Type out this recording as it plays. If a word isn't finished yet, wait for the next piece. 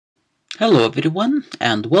Hello everyone,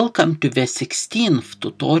 and welcome to the 16th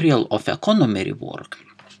tutorial of Economy Rework.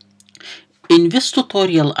 In this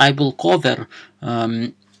tutorial I will cover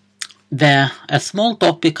a small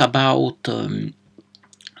topic about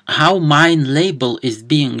how mine label is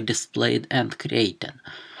being displayed and created.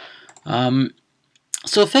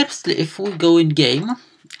 So firstly, if we go in game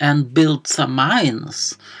and build some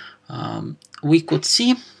mines, we could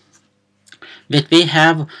see that we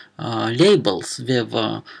have labels with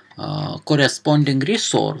corresponding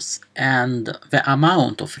resource and the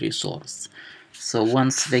amount of resource. So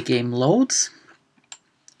once the game loads,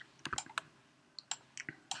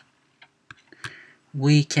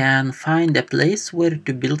 we can find a place where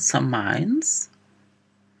to build some mines.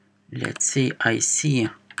 Let's see, I see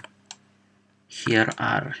here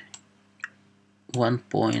are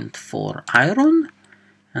 1.4 iron,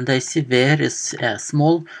 and I see there is a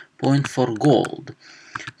small point for gold.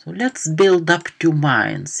 So let's build up 2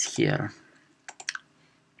 mines here.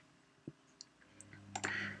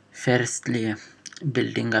 Firstly,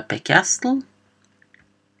 building up a castle,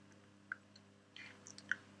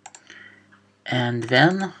 and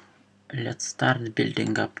then let's start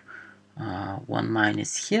building up. One mine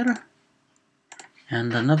is here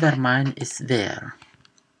and another mine is there.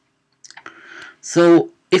 So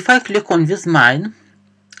if I click on this mine,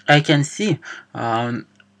 I can see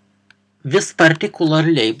this particular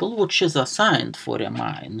label which is assigned for a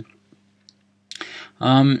mine.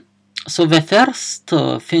 So the first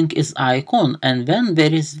thing is icon, and then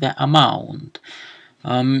there is the amount.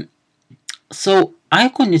 So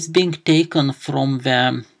icon is being taken from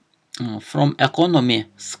the economy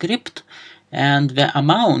script, and the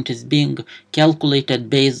amount is being calculated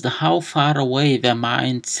based how far away the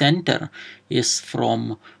mine center is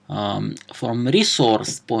from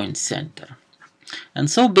resource point center.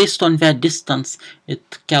 And so based on that distance,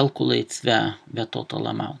 it calculates the total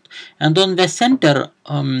amount. And on the center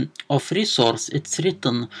of resource, it's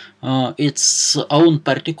written its own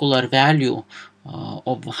particular value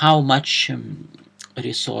of how much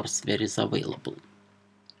resource there is available.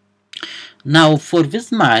 Now for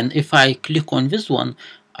this mine, if I click on this one,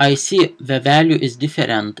 I see the value is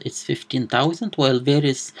different. It's 15,000 while there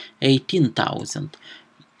is 18,000.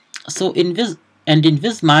 So in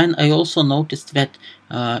this mine, I also noticed that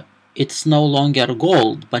it's no longer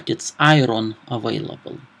gold, but it's iron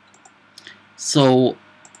available. So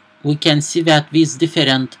we can see that these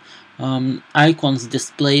different icons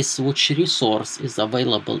displays which resource is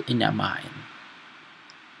available in a mine.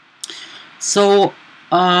 So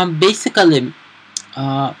basically,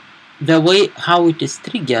 the way how it is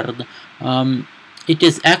triggered, it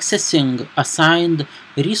is accessing assigned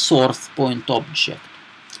resource point object,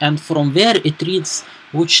 and from there it reads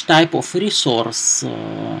which type of resource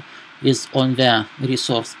is on the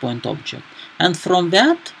resource point object, and from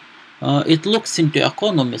that it looks into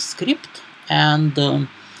economy script and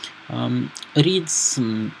reads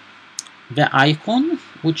the icon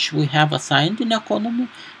which we have assigned in economy,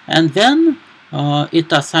 and then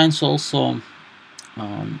it assigns also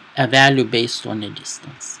a value based on a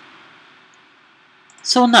distance.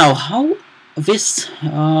 So now how this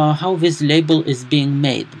label is being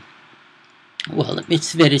made? Well,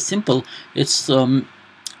 it's very simple. It's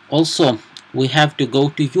also we have to go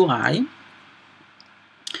to UI,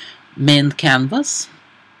 main canvas,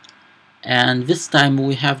 and this time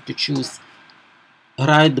we have to choose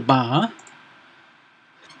right bar,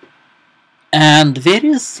 and there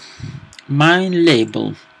is mine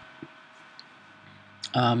label.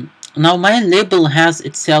 Now mine label has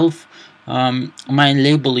itself mine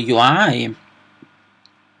label UI,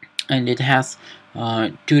 and it has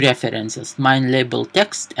 2 references, mine label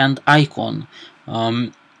text and icon.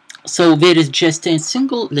 So there is just a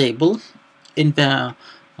single label in the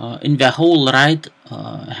whole right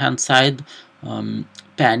hand side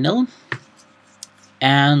panel,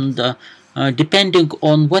 and depending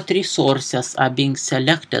on what resources are being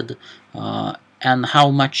selected and how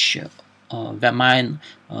much the mine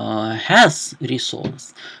has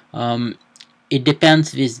resource, it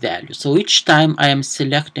depends this value. So each time I am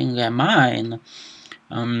selecting a mine,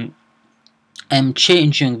 I'm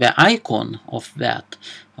changing the icon of that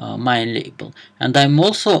mine label, and I'm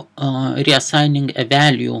also reassigning a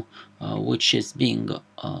value which is being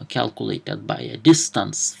calculated by a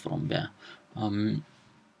distance from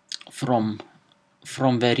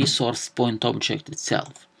the resource point object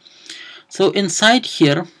itself. So inside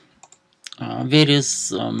here there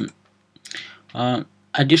is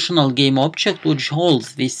additional game object which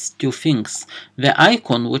holds these 2 things: the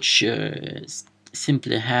icon, which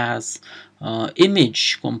simply has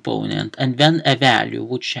image component, and then a value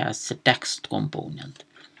which has a text component.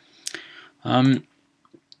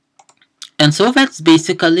 And so that's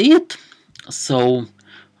basically it. So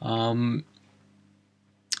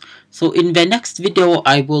so in the next video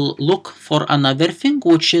I will look for another thing,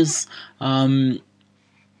 which is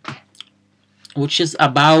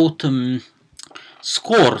about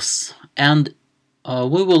scores, and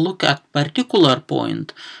we will look at particular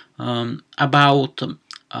point about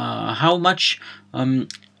how much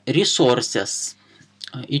resources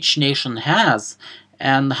each nation has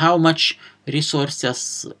and how much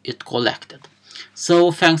resources it collected.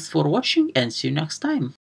 So thanks for watching and see you next time.